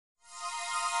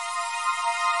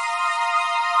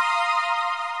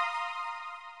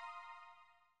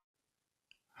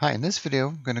Hi, in this video,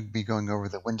 I'm going to be going over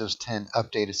the Windows 10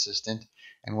 Update Assistant,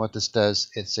 and what this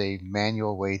does, it's a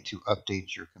manual way to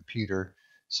update your computer.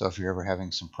 So if you're ever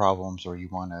having some problems or you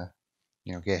want to,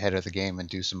 get ahead of the game and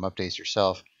do some updates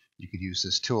yourself, you could use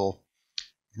this tool.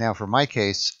 Now, for my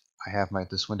case, I have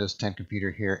this Windows 10 computer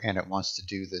here, and it wants to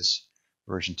do this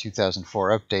version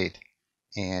 2004 update.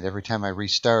 And every time I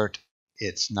restart,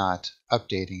 it's not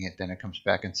updating it. Then it comes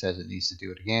back and says it needs to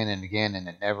do it again and again, and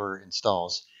it never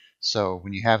installs. So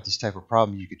when you have this type of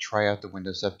problem, you could try out the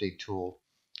Windows Update tool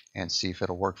and see if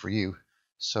it'll work for you.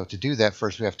 So to do that,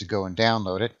 first we have to go and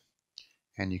download it.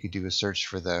 And you could do a search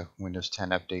for the Windows 10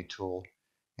 Update tool,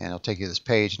 and it'll take you to this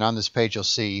page. And on this page, you'll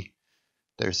see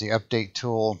there's the Update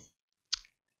tool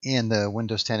and the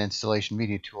Windows 10 Installation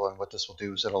Media tool. And what this will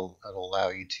do is it'll allow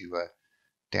you to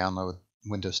download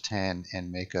Windows 10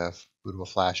 and make a bootable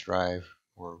flash drive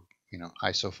or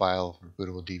ISO file or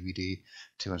bootable DVD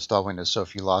to install Windows. So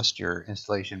if you lost your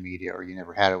installation media or you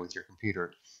never had it with your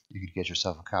computer, you could get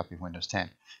yourself a copy of Windows 10.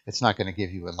 It's not going to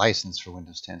give you a license for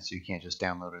Windows 10, so you can't just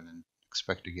download it and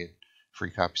expect to get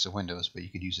free copies of Windows, but you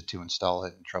could use it to install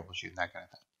it and troubleshoot and that kind of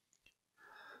thing.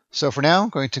 So for now, I'm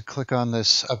going to click on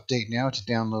this update now to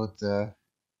download the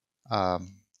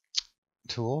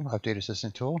tool, Update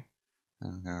Assistant tool.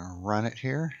 I'm going to run it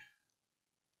here.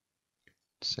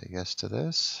 Say yes to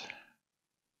this.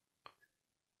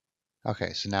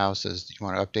 Okay, so now it says you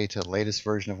want to update to the latest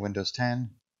version of Windows 10.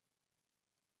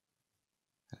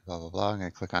 Blah, blah, blah. I'm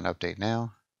going to click on Update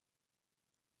Now.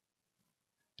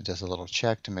 It does a little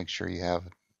check to make sure you have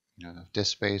enough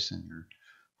disk space and your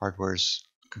hardware is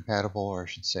compatible, or I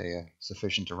should say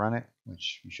sufficient to run it,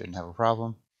 which you shouldn't have a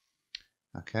problem.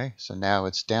 Okay, so now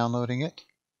it's downloading it.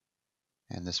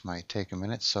 And this might take a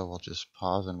minute, so we'll just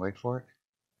pause and wait for it.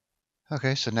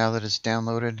 Okay, so now that it's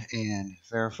downloaded and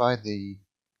verified the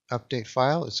update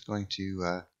file, it's going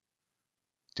to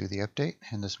do the update,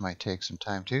 and this might take some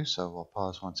time too, so we'll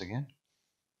pause once again.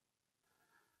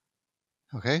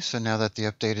 Okay, so now that the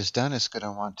update is done, it's going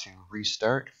to want to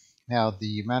restart. Now,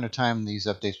 the amount of time these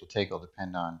updates will take will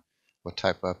depend on what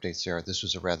type of updates they are. This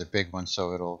was a rather big one,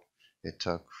 so it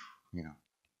took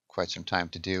quite some time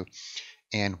to do.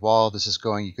 And while this is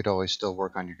going, you could always still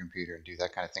work on your computer and do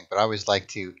that kind of thing. But I always like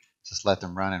to just let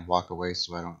them run and walk away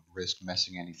so I don't risk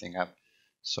messing anything up.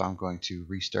 So I'm going to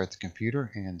restart the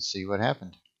computer and see what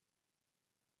happened.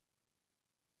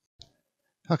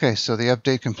 Okay, so the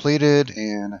update completed,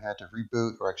 and I had to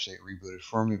reboot, or actually it rebooted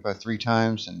for me about 3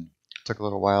 times, and it took a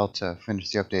little while to finish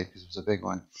the update because it was a big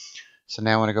one. So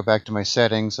now when I go back to my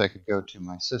settings, I could go to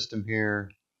my system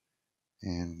here,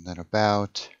 and then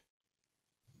about,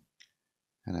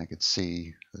 and I could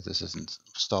see that this isn't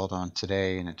installed on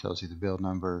today, and it tells you the build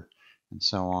number and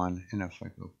so on. And if I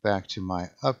go back to my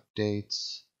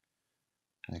updates,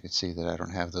 I could see that I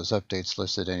don't have those updates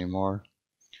listed anymore.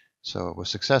 So it was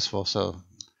successful. So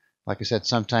like I said,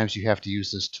 sometimes you have to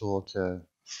use this tool to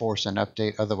force an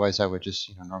update. Otherwise, I would just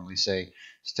normally say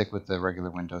stick with the regular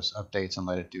Windows updates and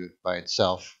let it do it by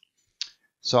itself.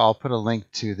 So I'll put a link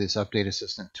to this Update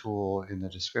Assistant tool in the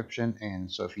description,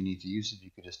 and so if you need to use it, you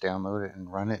can just download it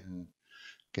and run it and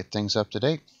get things up to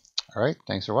date. All right,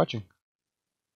 thanks for watching.